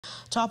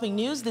Topping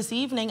news this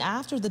evening,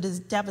 after the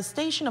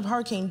devastation of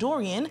Hurricane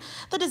Dorian,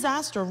 the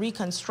Disaster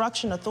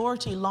Reconstruction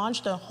Authority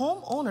launched a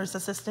Homeowners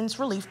Assistance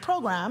Relief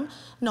Program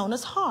known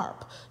as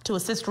HARP to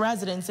assist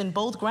residents in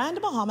both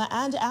Grand Bahama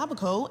and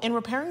Abaco in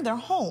repairing their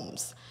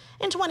homes.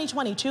 In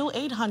 2022,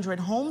 800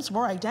 homes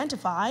were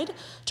identified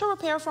to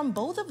repair from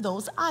both of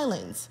those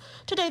islands.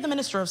 Today, the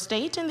Minister of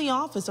State in the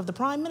Office of the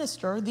Prime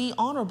Minister, the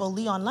Honorable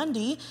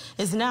Lundy,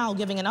 is now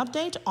giving an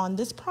update on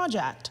this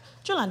project.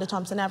 Jolanda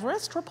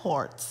Thompson-Everest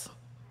reports.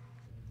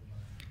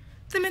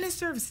 The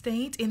Minister of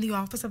State in the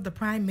Office of the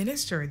Prime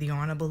Minister, the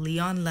Honorable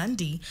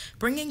Lundy,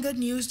 bringing good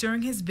news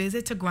during his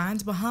visit to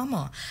Grand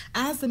Bahama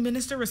as the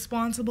minister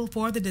responsible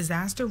for the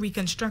Disaster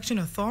Reconstruction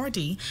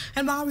Authority,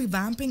 and while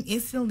revamping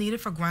is still needed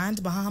for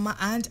Grand Bahama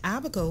and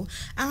Abaco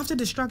after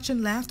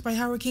destruction left by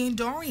Hurricane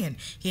Dorian,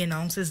 he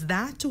announces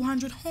that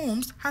 200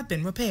 homes have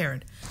been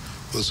repaired.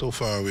 Well, so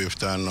far we've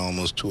done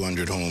almost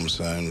 200 homes,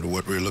 and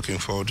what we're looking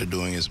forward to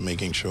doing is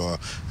making sure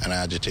and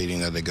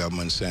agitating that the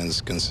government sends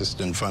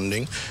consistent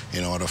funding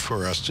in order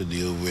for us to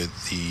deal with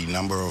the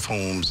number of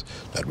homes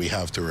that we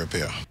have to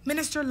repair.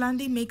 Minister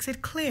Lundy makes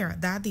it clear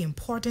that the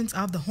importance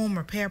of the home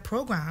repair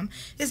program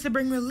is to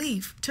bring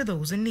relief to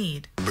those in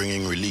need.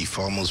 Bringing relief,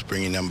 almost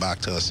bringing them back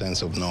to a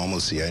sense of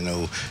normalcy. I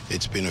know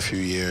it's been a few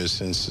years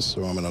since the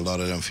storm, and a lot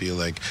of them feel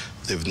like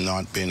they've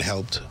not been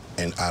helped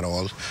at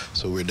all.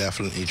 So we're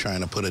definitely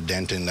trying to put a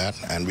dent in that,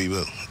 and we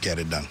will get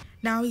it done.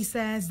 Now he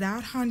says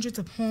that hundreds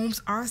of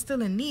homes are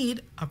still in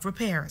need of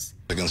repairs.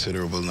 A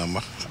considerable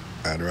number.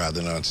 I'd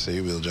rather not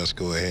say. We'll just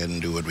go ahead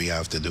and do what we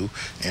have to do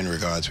in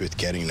regards with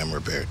getting them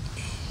repaired.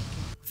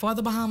 For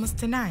the Bahamas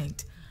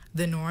Tonight,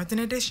 the Northern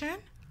Edition,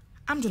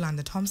 I'm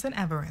Jolanda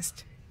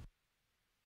Thompson-Everest.